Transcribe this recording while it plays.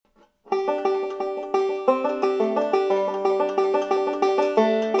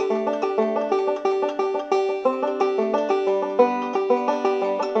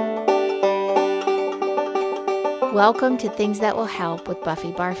Welcome to Things That Will Help with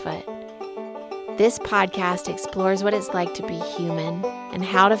Buffy Barfoot. This podcast explores what it's like to be human and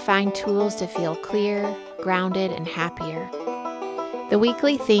how to find tools to feel clear, grounded, and happier. The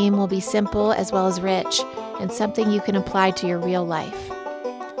weekly theme will be simple as well as rich and something you can apply to your real life.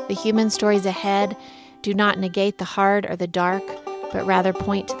 The human stories ahead do not negate the hard or the dark, but rather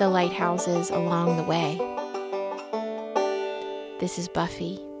point to the lighthouses along the way. This is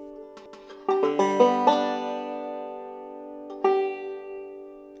Buffy.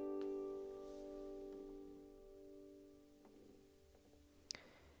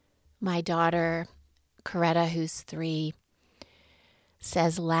 My daughter, Coretta, who's 3,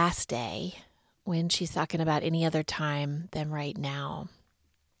 says last day when she's talking about any other time than right now.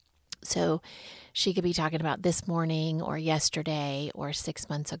 So she could be talking about this morning or yesterday or 6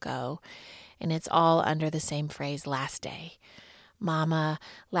 months ago, and it's all under the same phrase, last day. Mama,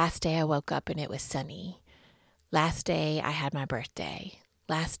 last day I woke up and it was sunny. Last day I had my birthday.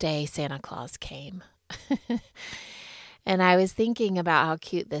 Last day Santa Claus came. And I was thinking about how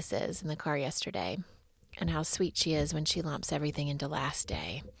cute this is in the car yesterday and how sweet she is when she lumps everything into last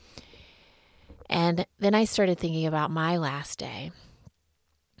day. And then I started thinking about my last day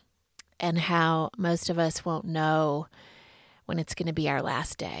and how most of us won't know when it's going to be our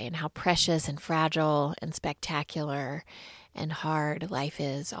last day and how precious and fragile and spectacular and hard life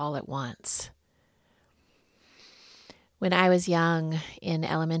is all at once. When I was young in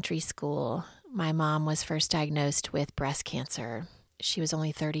elementary school, my mom was first diagnosed with breast cancer. She was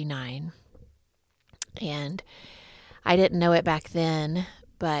only 39. And I didn't know it back then,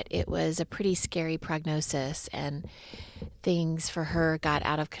 but it was a pretty scary prognosis, and things for her got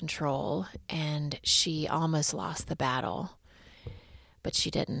out of control, and she almost lost the battle, but she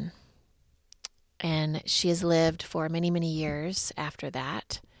didn't. And she has lived for many, many years after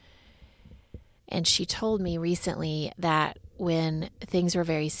that. And she told me recently that when things were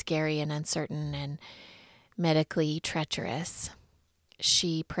very scary and uncertain and medically treacherous,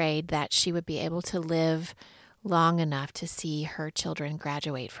 she prayed that she would be able to live long enough to see her children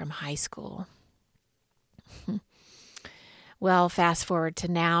graduate from high school. Well, fast forward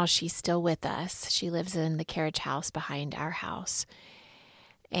to now, she's still with us. She lives in the carriage house behind our house.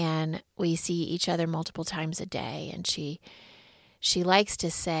 And we see each other multiple times a day. And she likes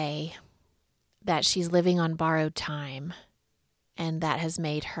to say that she's living on borrowed time, and that has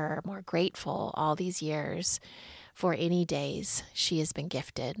made her more grateful all these years for any days she has been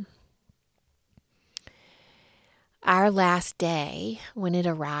gifted. Our last day, when it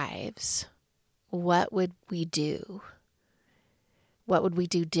arrives, what would we do? What would we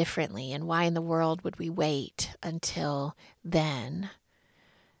do differently, and why in the world would we wait until then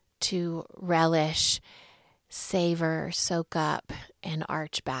to relish, savor, soak up, and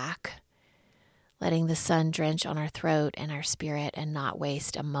arch back, letting the sun drench on our throat and our spirit and not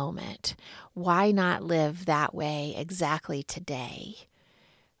waste a moment? Why not live that way exactly today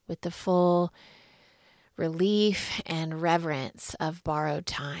with the full relief and reverence of borrowed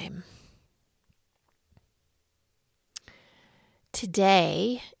time?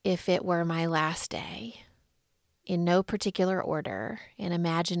 Today, if it were my last day, in no particular order, and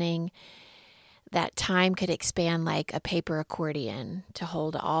imagining that time could expand like a paper accordion to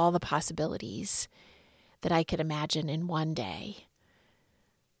hold all the possibilities that I could imagine in one day,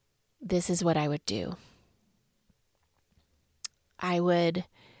 this is what I would do. I would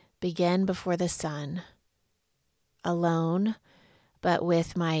begin before the sun, alone, but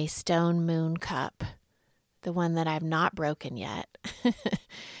with my stone moon cup, the one that I've not broken yet.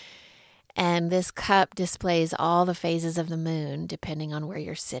 And this cup displays all the phases of the moon, depending on where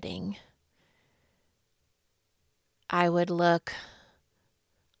you're sitting. I would look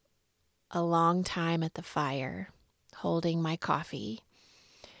a long time at the fire, holding my coffee,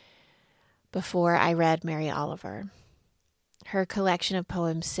 before I read Mary Oliver. Her collection of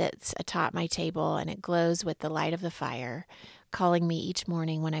poems sits atop my table, and it glows with the light of the fire, calling me each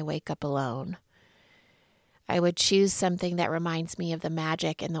morning when I wake up alone. I would choose something that reminds me of the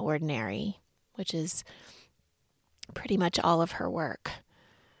magic in the ordinary, which is pretty much all of her work.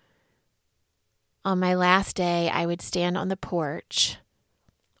 On my last day, I would stand on the porch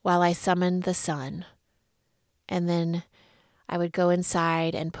while I summoned the sun, and then I would go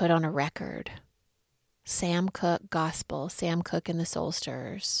inside and put on a record. Sam Cooke Gospel, Sam Cooke and the Soul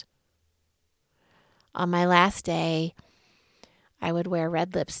Stirrers. On my last day, I would wear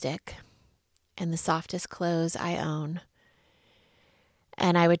red lipstick and the softest clothes I own.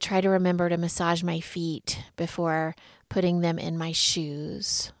 And I would try to remember to massage my feet before putting them in my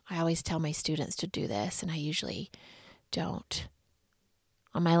shoes. I always tell my students to do this, and I usually don't.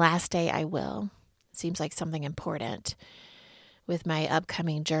 On my last day, I will. seems like something important with my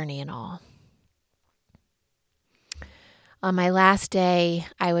upcoming journey and all. On my last day,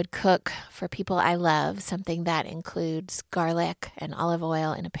 I would cook for people I love, something that includes garlic and olive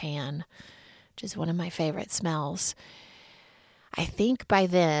oil in a pan, which is one of my favorite smells. I think by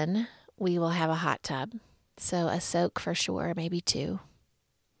then we will have a hot tub, so a soak for sure, maybe 2.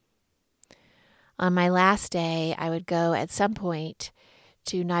 On my last day, I would go at some point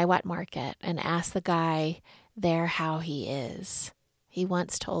to Niwot Market and ask the guy there how he is. He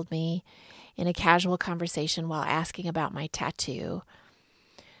once told me in a casual conversation while asking about my tattoo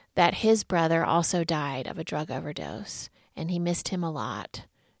that his brother also died of a drug overdose, and he missed him a lot,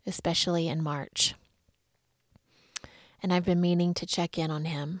 especially in March. And I've been meaning to check in on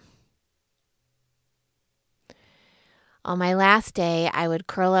him. On my last day, I would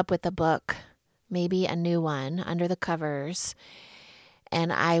curl up with a book, maybe a new one, under the covers,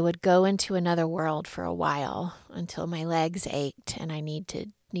 and I would go into another world for a while until my legs ached and I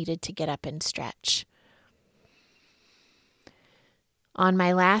needed to get up and stretch. On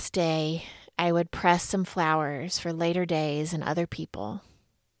my last day, I would press some flowers for later days and other people,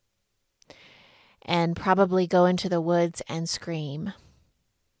 and probably go into the woods and scream.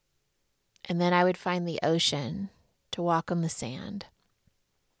 And then I would find the ocean to walk on the sand.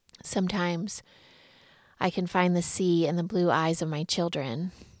 Sometimes I can find the sea in the blue eyes of my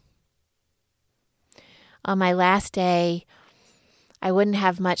children. On my last day, I wouldn't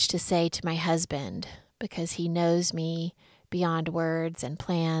have much to say to my husband because he knows me beyond words and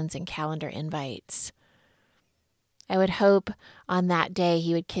plans and calendar invites. I would hope on that day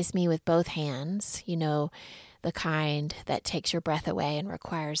he would kiss me with both hands, the kind that takes your breath away and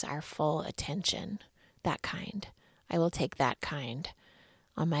requires our full attention. That kind. I will take that kind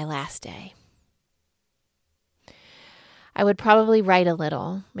on my last day. I would probably write a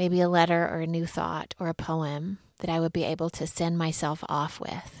little, maybe a letter or a new thought or a poem that I would be able to send myself off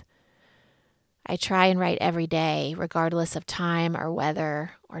with. I try and write every day, regardless of time or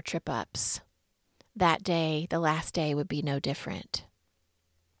weather or trip-ups. That day, the last day, would be no different.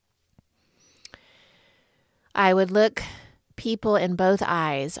 I would look people in both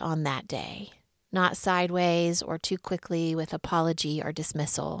eyes on that day, not sideways or too quickly with apology or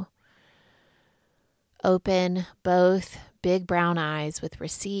dismissal. Open both big brown eyes with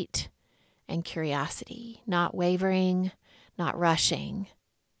receipt and curiosity, not wavering, not rushing,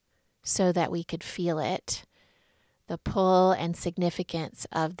 so that we could feel it, the pull and significance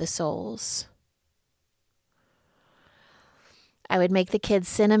of the souls. I would make the kids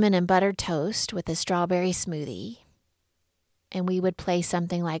cinnamon and buttered toast with a strawberry smoothie, and we would play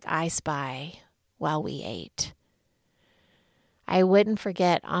something like I Spy while we ate. I wouldn't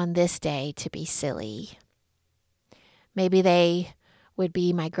forget on this day to be silly. Maybe they would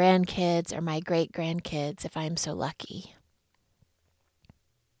be my grandkids or my great-grandkids if I'm so lucky.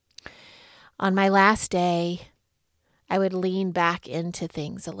 On my last day, I would lean back into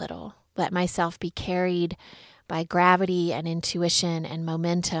things a little, let myself be carried by gravity and intuition and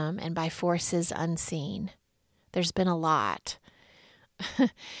momentum and by forces unseen. There's been a lot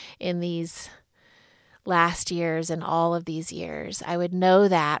in these last years and all of these years. I would know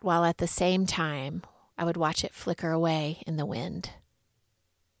that while at the same time I would watch it flicker away in the wind.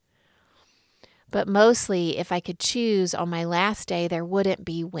 But mostly, if I could choose, on my last day there wouldn't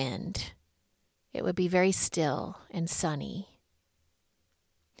be wind. It would be very still and sunny,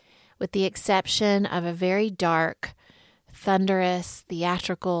 with the exception of a very dark, thunderous,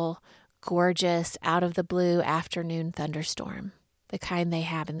 theatrical, gorgeous, out-of-the-blue afternoon thunderstorm, the kind they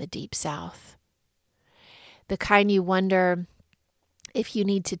have in the Deep South. The kind you wonder if you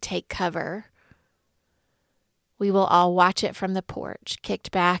need to take cover. We will all watch it from the porch, kicked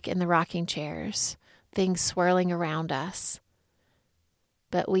back in the rocking chairs, things swirling around us.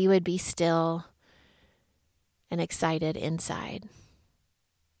 But we would be still and excited inside.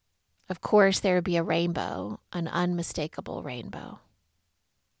 Of course, there would be a rainbow, an unmistakable rainbow.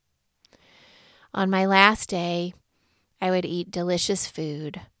 On my last day, I would eat delicious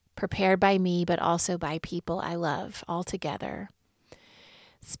food, prepared by me, but also by people I love, all together,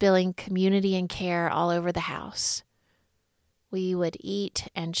 spilling community and care all over the house. We would eat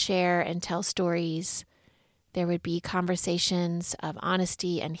and share and tell stories. There would be conversations of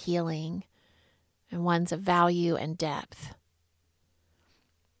honesty and healing, and ones of value and depth.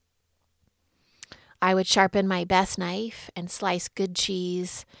 I would sharpen my best knife and slice good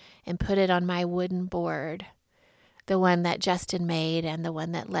cheese and put it on my wooden board, the one that Justin made and the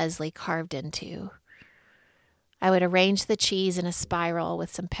one that Leslie carved into. I would arrange the cheese in a spiral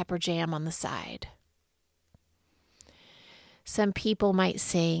with some pepper jam on the side. Some people might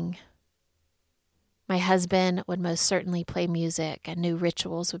sing, My husband would most certainly play music and new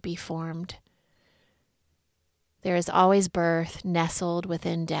rituals would be formed. There is always birth nestled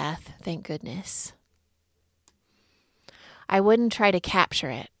within death, thank goodness. I wouldn't try to capture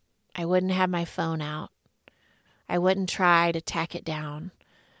it. I wouldn't have my phone out. I wouldn't try to tack it down.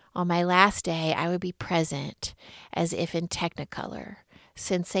 On my last day, I would be present, as if in Technicolor,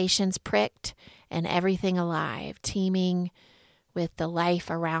 sensations pricked and everything alive, teeming with the life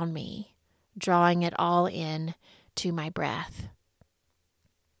around me, drawing it all in to my breath.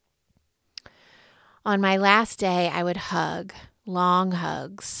 On my last day, I would hug, long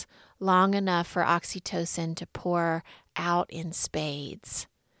hugs, long enough for oxytocin to pour out in spades.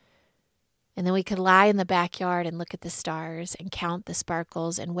 And then we could lie in the backyard and look at the stars and count the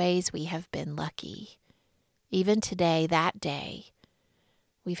sparkles in ways we have been lucky. Even today, that day,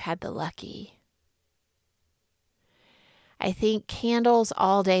 we've had the lucky. I think candles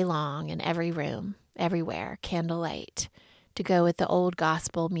all day long in every room, everywhere, candlelight, to go with the old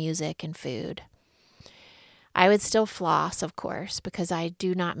gospel music and food. I would still floss, of course, because I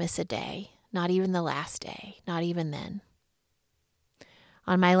do not miss a day, not even the last day, not even then.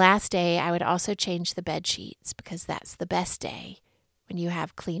 On my last day, I would also change the bed sheets because that's the best day when you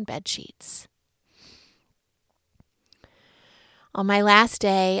have clean bed sheets. On my last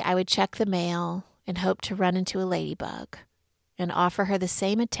day, I would check the mail and hope to run into a ladybug and offer her the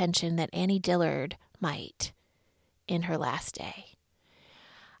same attention that Annie Dillard might in her last day.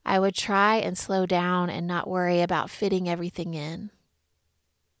 I would try and slow down and not worry about fitting everything in.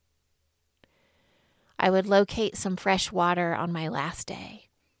 I would locate some fresh water on my last day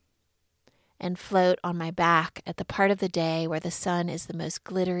and float on my back at the part of the day where the sun is the most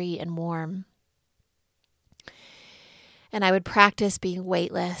glittery and warm. And I would practice being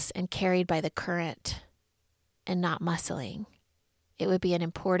weightless and carried by the current and not muscling. It would be an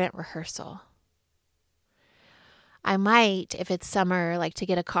important rehearsal. I might, if it's summer, like to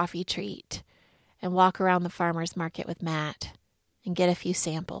get a coffee treat and walk around the farmer's market with Matt and get a few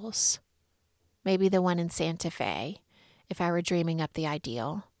samples. Maybe the one in Santa Fe, if I were dreaming up the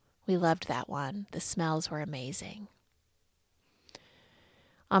ideal. We loved that one. The smells were amazing.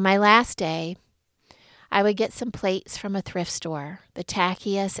 On my last day, I would get some plates from a thrift store, the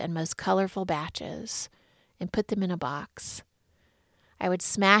tackiest and most colorful batches, and put them in a box. I would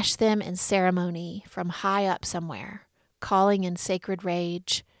smash them in ceremony from high up somewhere, calling in sacred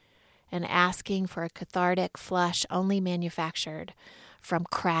rage and asking for a cathartic flush only manufactured from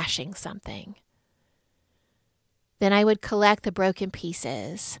crashing something. Then I would collect the broken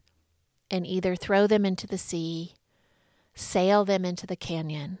pieces and either throw them into the sea, sail them into the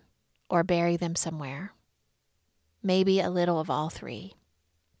canyon, or bury them somewhere. Maybe a little of all three.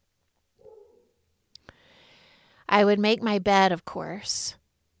 I would make my bed, of course,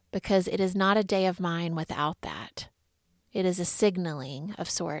 because it is not a day of mine without that. It is a signaling of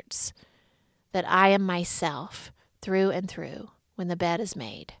sorts that I am myself through and through when the bed is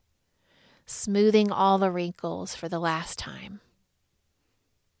made, smoothing all the wrinkles for the last time.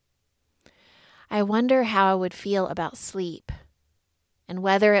 I wonder how I would feel about sleep and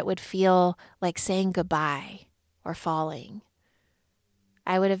whether it would feel like saying goodbye or falling.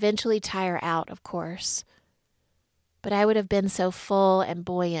 I would eventually tire out, of course, but I would have been so full and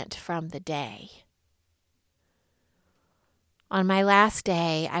buoyant from the day. On my last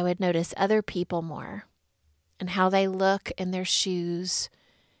day, I would notice other people more and how they look in their shoes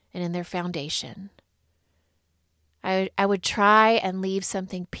and in their foundation. I would try and leave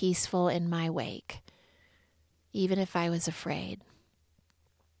something peaceful in my wake, even if I was afraid.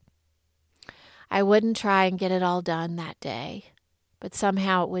 I wouldn't try and get it all done that day, but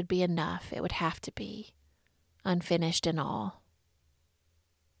somehow it would be enough. It would have to be, unfinished and all.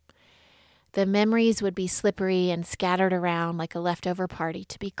 The memories would be slippery and scattered around like a leftover party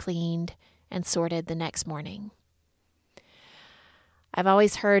to be cleaned and sorted the next morning. I've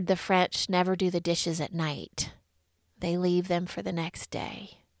always heard the French never do the dishes at night. They leave them for the next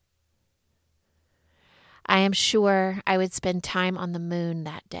day. I am sure I would spend time on the moon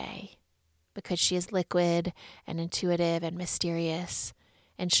that day because she is liquid and intuitive and mysterious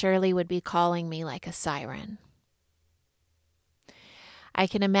and surely would be calling me like a siren. I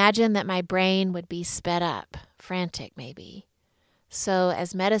can imagine that my brain would be sped up, frantic maybe. So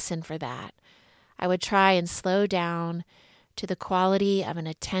as medicine for that, I would try and slow down to the quality of an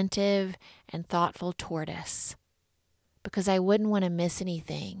attentive and thoughtful tortoise, because I wouldn't want to miss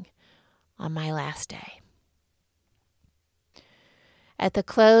anything on my last day. At the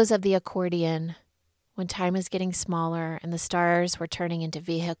close of the accordion, when time was getting smaller and the stars were turning into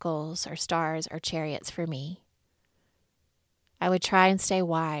vehicles or stars or chariots for me, I would try and stay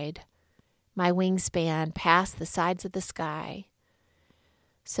wide my wingspan past the sides of the sky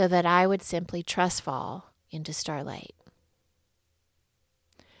so that I would simply trust fall into starlight.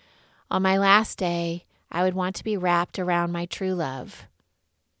 On my last day, I would want to be wrapped around my true love,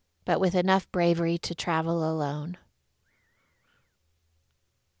 but with enough bravery to travel alone.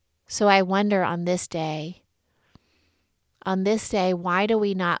 So I wonder on this day, why do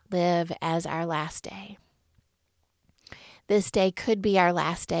we not live as our last day? This day could be our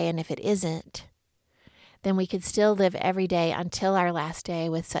last day, and if it isn't, then we could still live every day until our last day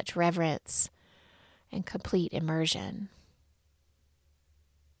with such reverence and complete immersion.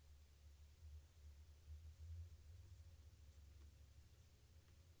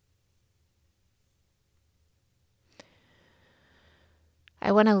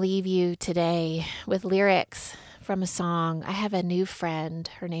 I want to leave you today with lyrics from a song. I have a new friend.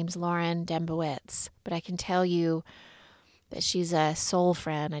 Her name's Lauren Dembowitz, but I can tell you that she's a soul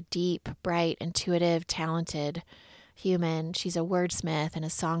friend, a deep, bright, intuitive, talented human. She's a wordsmith and a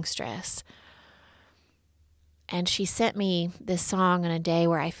songstress. And she sent me this song on a day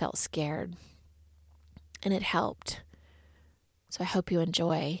where I felt scared, and it helped. So I hope you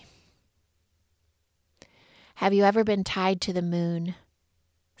enjoy. Have you ever been tied to the moon?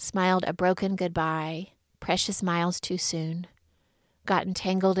 Smiled a broken goodbye, precious miles too soon, gotten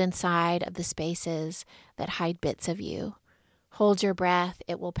tangled inside of the spaces that hide bits of you. Hold your breath,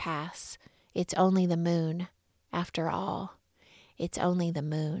 it will pass. It's only the moon. After all, it's only the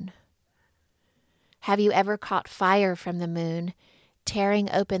moon. Have you ever caught fire from the moon, tearing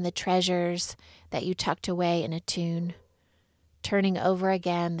open the treasures that you tucked away in a tune, turning over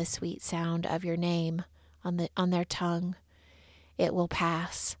again the sweet sound of your name on their tongue? It will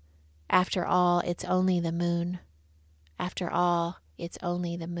pass. After all, it's only the moon. After all, it's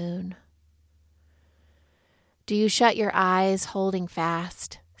only the moon. Do you shut your eyes, holding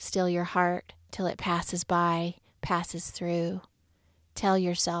fast, still your heart till it passes by, passes through? Tell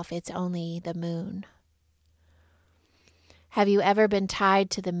yourself it's only the moon. Have you ever been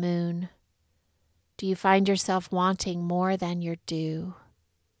tied to the moon? Do you find yourself wanting more than your due?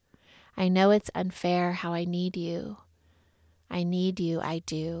 I know it's unfair how I need you. I need you, I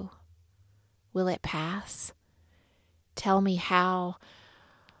do. Will it pass? Tell me how,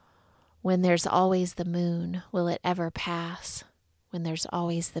 when there's always the moon, will it ever pass when there's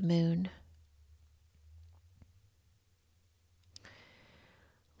always the moon?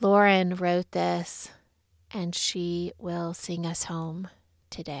 Lauren wrote this, and she will sing us home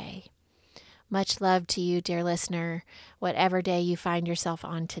today. Much love to you, dear listener, whatever day you find yourself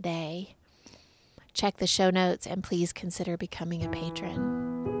on today. Check the show notes and please consider becoming a patron.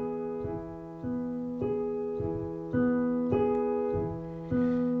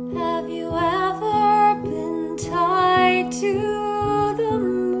 Have you ever been tied to the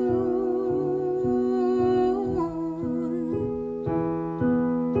moon?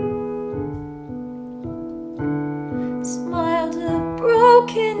 Smiled a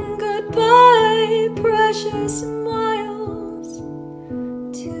broken goodbye, precious miles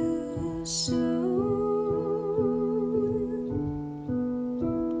too soon.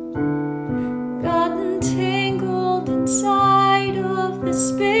 Tangled inside of the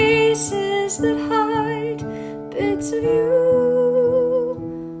spaces that hide bits of you.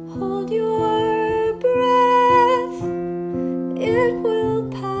 Hold your breath, it will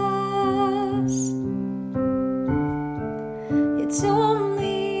pass. It's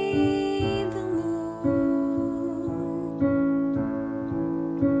only the moon.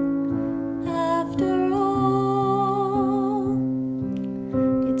 After all,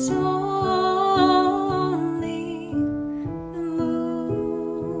 it's only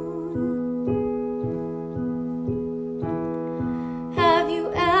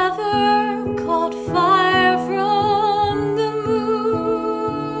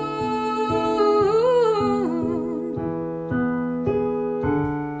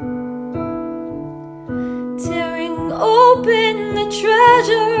open the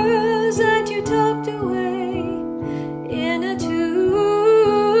treasures that you tucked away in a tune.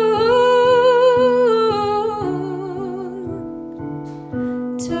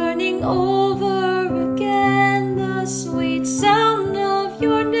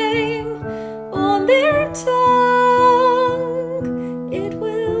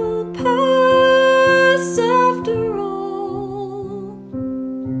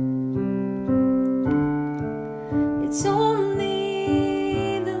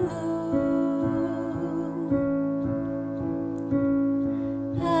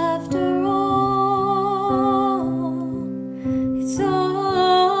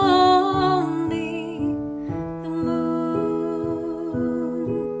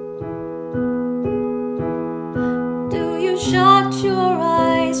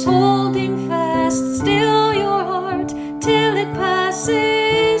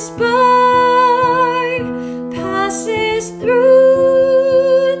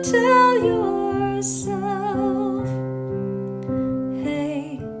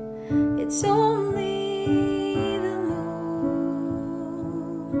 it's only the moon.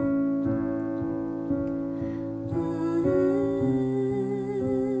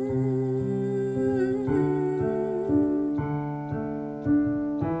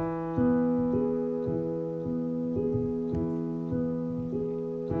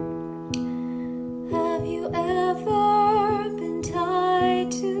 Have you ever been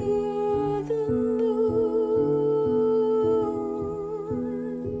tied to the moon?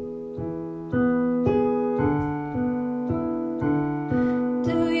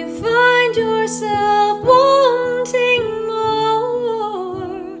 Do you find yourself wanting more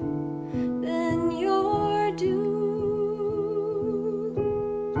than your due?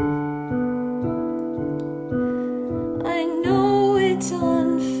 I know it's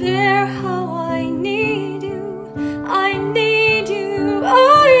unfair how I need you, I need you,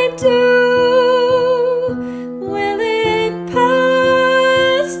 I do. Will it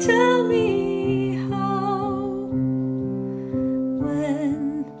pass? Tell me how,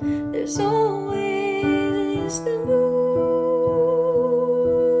 when there's always the moon.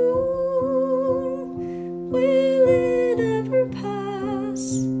 Will it